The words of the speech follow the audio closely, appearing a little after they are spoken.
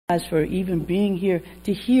for even being here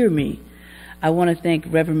to hear me. I want to thank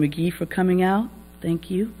Reverend McGee for coming out. Thank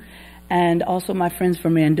you. And also my friends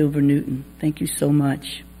from Andover Newton. Thank you so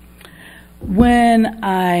much. When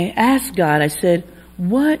I asked God, I said,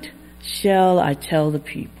 what shall I tell the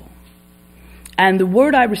people? And the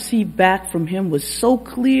word I received back from him was so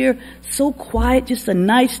clear, so quiet, just a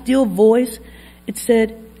nice, still voice. It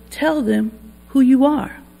said, tell them who you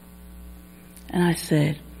are. And I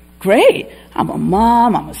said, great. I'm a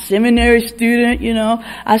mom. I'm a seminary student,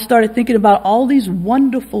 I started thinking about all these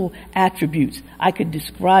wonderful attributes I could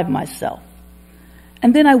describe myself.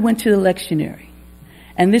 And then I went to the lectionary.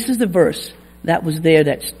 And this is the verse that was there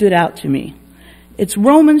that stood out to me. It's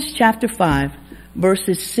Romans chapter 5,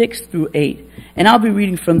 verses 6 through 8. And I'll be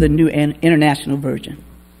reading from the New International Version.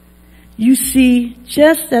 You see,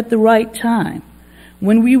 just at the right time,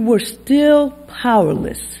 when we were still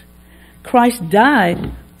powerless, Christ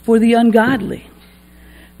died for the ungodly.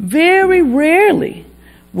 Very rarely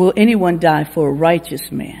will anyone die for a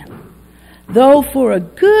righteous man, though for a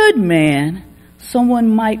good man, someone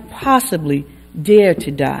might possibly dare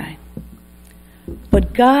to die.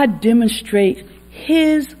 But God demonstrates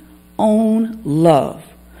his own love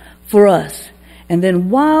for us. And then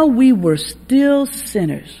while we were still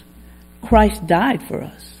sinners, Christ died for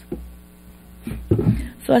us.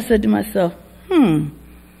 So I said to myself,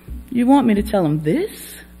 you want me to tell him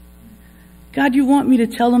this? God, you want me to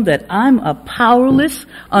tell him that I'm a powerless,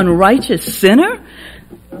 unrighteous sinner?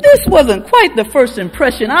 This wasn't quite the first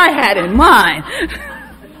impression I had in mind.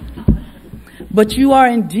 But you are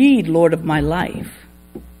indeed Lord of my life.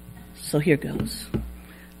 So here goes.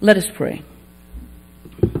 Let us pray.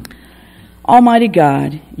 Almighty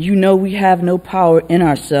God, you know we have no power in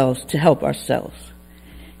ourselves to help ourselves.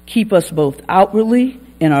 Keep us both outwardly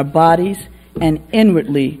in our bodies and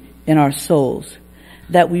inwardly in our souls,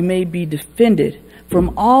 that we may be defended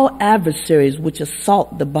from all adversaries which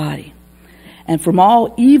assault the body, and from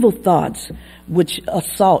all evil thoughts which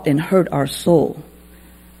assault and hurt our soul.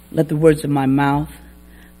 Let the words of my mouth,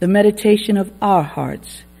 the meditation of our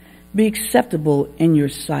hearts, be acceptable in your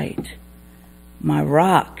sight, my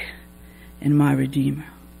rock and my redeemer.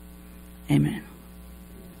 Amen.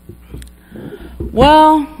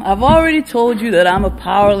 Well, I've already told you that I'm a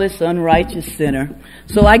powerless, unrighteous sinner,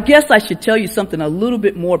 so I guess I should tell you something a little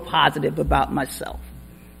bit more positive about myself.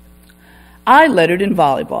 I lettered in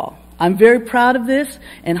volleyball. I'm very proud of this.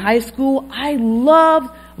 In high school, I loved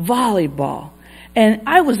volleyball, and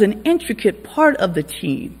I was an intricate part of the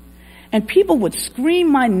team. And people would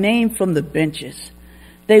scream my name from the benches.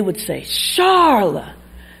 They would say, Charla,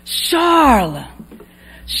 Charla,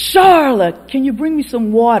 Charla, can you bring me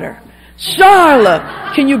some water?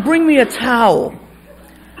 Charla, can you bring me a towel?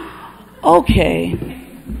 Okay,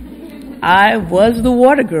 I was the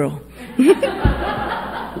water girl.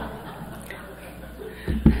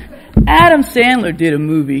 Adam Sandler did a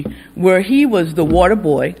movie where he was the water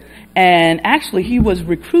boy, and actually he was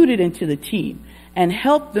recruited into the team and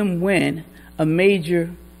helped them win a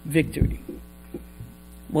major victory.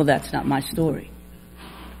 Well, that's not my story.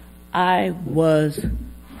 I was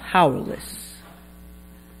powerless.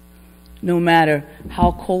 No matter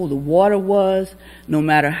how cold the water was, no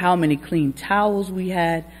matter how many clean towels we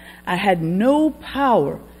had, I had no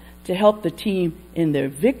power to help the team in their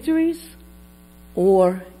victories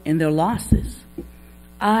or in their losses.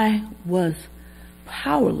 I was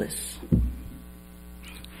powerless.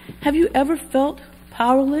 Have you ever felt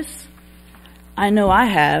powerless? I know I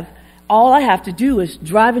have. All I have to do is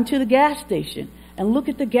drive into the gas station and look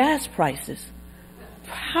at the gas prices.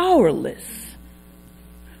 Powerless.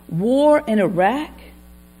 War in Iraq?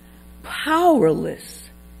 Powerless.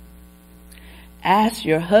 Ask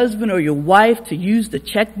your husband or your wife to use the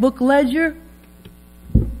checkbook ledger?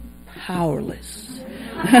 Powerless.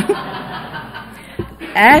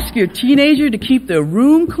 Ask your teenager to keep their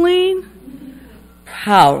room clean?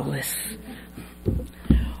 Powerless.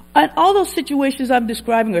 And all those situations I'm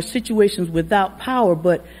describing are situations without power,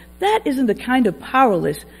 but that isn't the kind of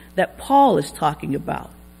powerless that Paul is talking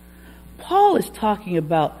about. Paul is talking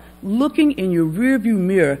about looking in your rearview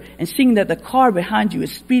mirror and seeing that the car behind you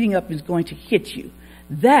is speeding up and is going to hit you.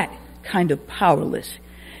 That kind of powerless.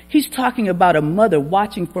 He's talking about a mother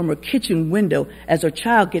watching from her kitchen window as her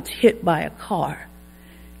child gets hit by a car.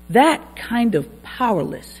 That kind of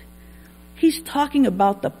powerless. He's talking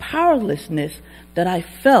about the powerlessness that I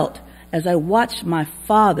felt as I watched my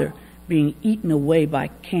father being eaten away by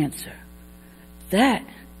cancer. That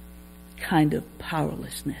kind of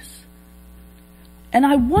powerlessness. And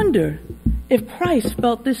I wonder if Christ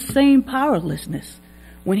felt this same powerlessness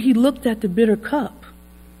when he looked at the bitter cup.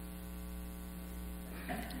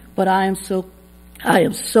 But I am so I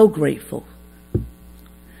am so grateful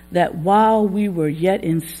that while we were yet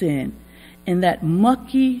in sin, in that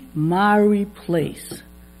mucky, miry place,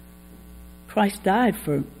 Christ died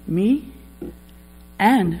for me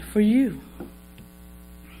and for you.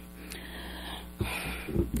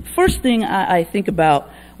 First thing I think about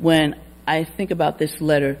when I think about this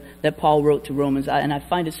letter that Paul wrote to Romans, and I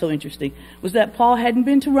find it so interesting, was that Paul hadn't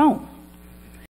been to Rome.